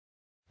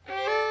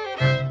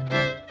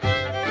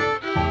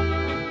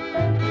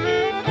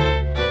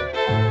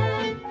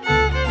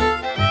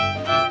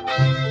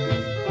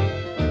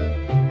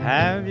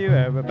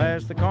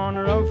the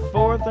corner of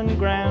 4th and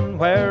Grand,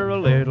 where a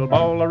little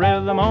ball of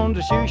rhythm owns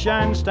a shoe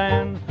shine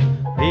stand.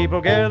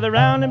 People gather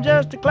round him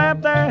just to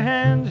clap their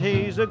hands.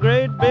 He's a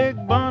great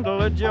big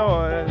bundle of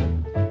joy.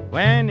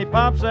 When he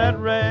pops that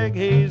rag,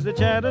 he's the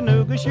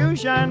Chattanooga shoe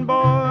shine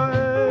boy.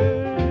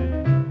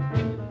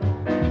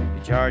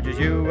 He charges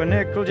you a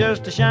nickel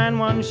just to shine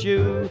one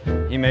shoe.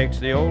 He makes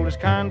the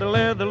oldest kind of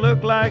leather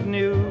look like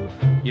new.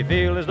 You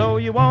feel as though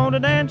you want to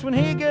dance when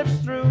he gets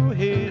through.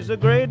 He's a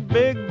great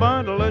big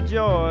bundle of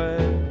joy.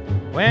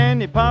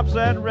 When he pops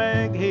that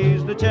rag,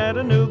 he's the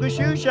Chattanooga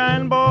shoe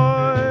shine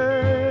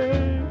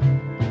boy.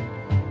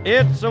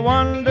 It's a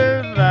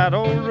wonder that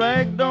old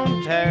rag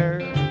don't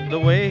tear, the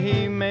way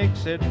he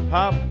makes it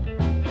pop.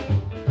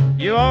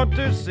 You ought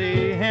to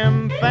see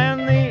him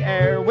fan the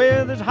air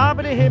with his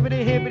hoppity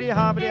hippity hippity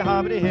hoppity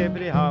hoppity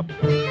hippity hop.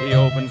 He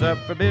opens up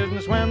for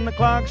business when the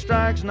clock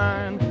strikes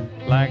 9.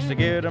 Likes to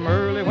get 'em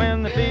early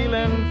when they're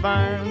feeling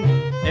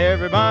fine.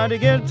 Everybody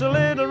gets a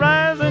little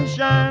rise and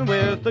shine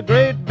with a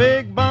great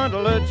big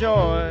bundle of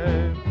joy.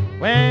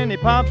 When he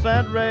pops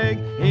that rag,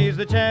 he's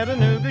the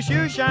Chattanooga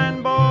shoe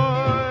shine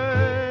boy.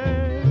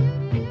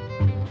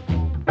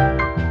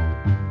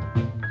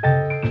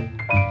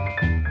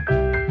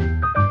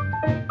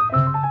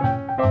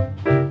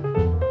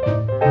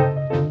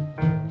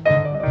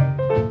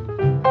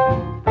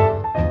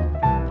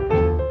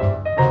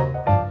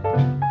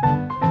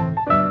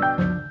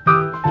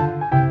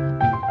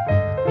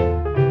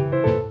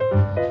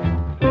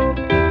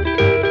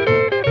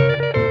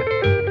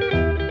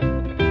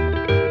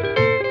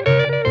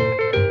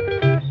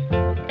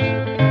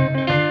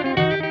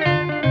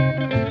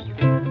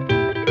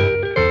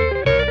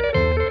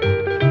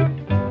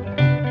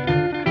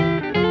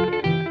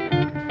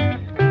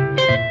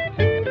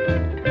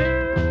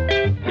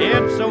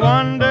 It's a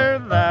wonder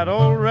that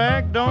old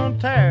rag don't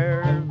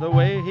tear, the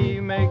way he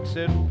makes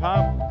it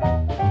pop.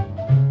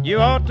 You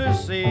ought to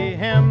see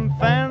him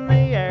fan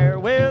the air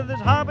with his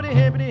hoppity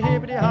hippity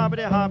hippity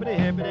hoppity hoppity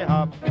hippity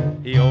hop.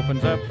 He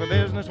opens up for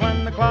business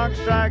when the clock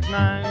strikes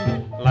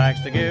 9.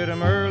 Likes to get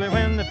 'em early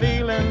when they're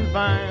feeling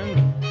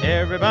fine.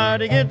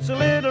 Everybody gets a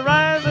little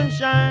rise and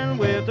shine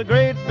with a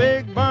great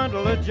big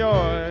bundle of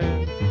joy.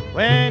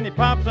 When he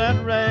pops that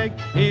rag,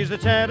 he's the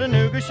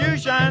Chattanooga shoe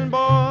shine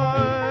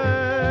boy.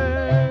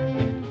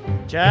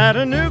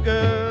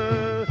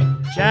 Chattanooga,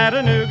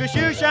 Chattanooga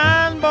shoe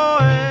shine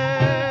boy.